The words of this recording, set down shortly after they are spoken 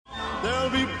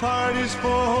There'll be parties for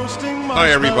hosting.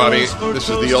 Hi, everybody. This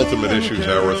is the Ultimate Issues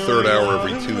Hour, third hour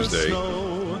every Tuesday.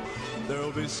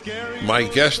 My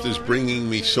guest is bringing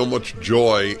me so much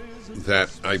joy that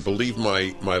I believe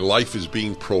my life is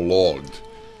being prologued.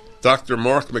 Dr.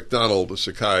 Mark McDonald, a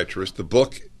psychiatrist. The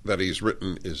book that he's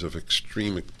written is of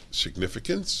extreme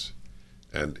significance,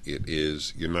 and it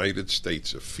is United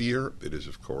States of Fear. It is,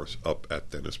 of course, up at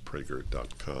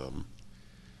DennisPrager.com.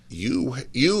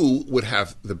 You would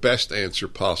have the best answer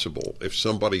possible if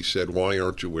somebody said, "Why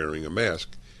aren't you wearing a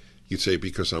mask?" You'd say,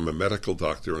 "Because I'm a medical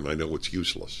doctor and I know it's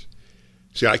useless."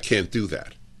 See, I can't do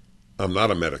that. I'm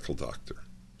not a medical doctor.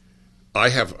 I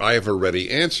have a ready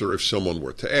answer if someone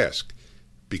were to ask,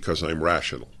 because I'm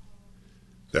rational.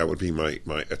 That would be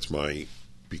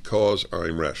because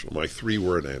I'm rational, my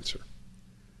 3-word answer.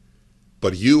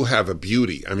 But you have a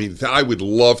beauty. I mean, I would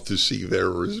love to see their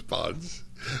response.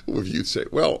 If you'd say,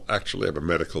 "Well, actually, I'm a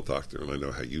medical doctor and I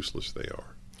know how useless they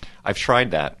are." I've tried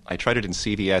that. I tried it in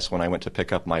CVS when I went to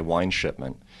pick up my wine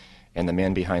shipment, and the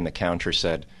man behind the counter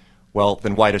said, "Well,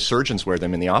 then why do surgeons wear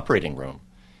them in the operating room?"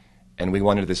 And we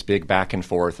went into this big back and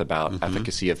forth about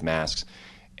efficacy of masks.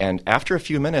 And after a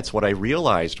few minutes, what I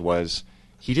realized was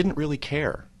he didn't really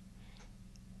care.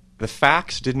 The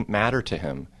facts didn't matter to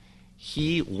him.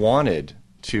 He wanted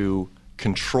to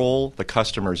control the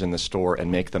customers in the store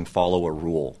and make them follow a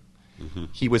rule.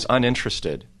 He was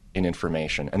uninterested in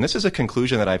information. And this is a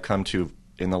conclusion that I've come to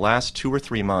in the last 2 or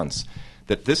 3 months,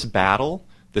 that this battle,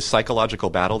 this psychological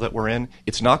battle that we're in,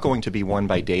 it's not going to be won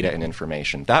by data and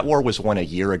information. That war was won a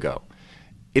year ago.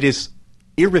 It is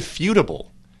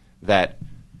irrefutable that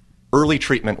early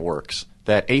treatment works,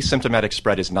 that asymptomatic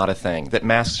spread is not a thing, that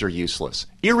masks are useless.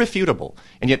 Irrefutable.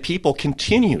 And yet people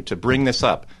continue to bring this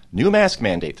up. New mask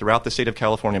mandate throughout the state of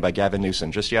California by Gavin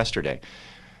Newsom just yesterday.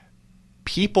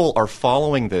 People are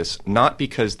following this not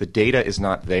because the data is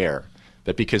not there,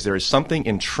 but because there is something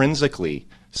intrinsically,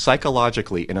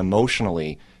 psychologically, and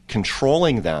emotionally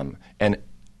controlling them and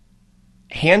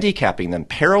handicapping them,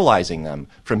 paralyzing them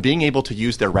from being able to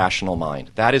use their rational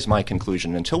mind. That is my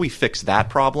conclusion. Until we fix that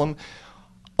problem,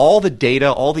 all the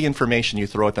data, all the information you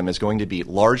throw at them is going to be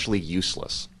largely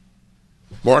useless.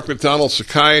 Mark McDonald,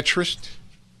 psychiatrist.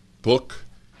 Book,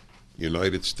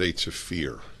 United States of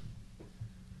Fear.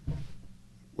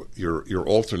 Your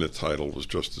alternate title was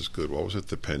just as good. What was it?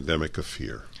 The Pandemic of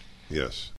Fear. Yes.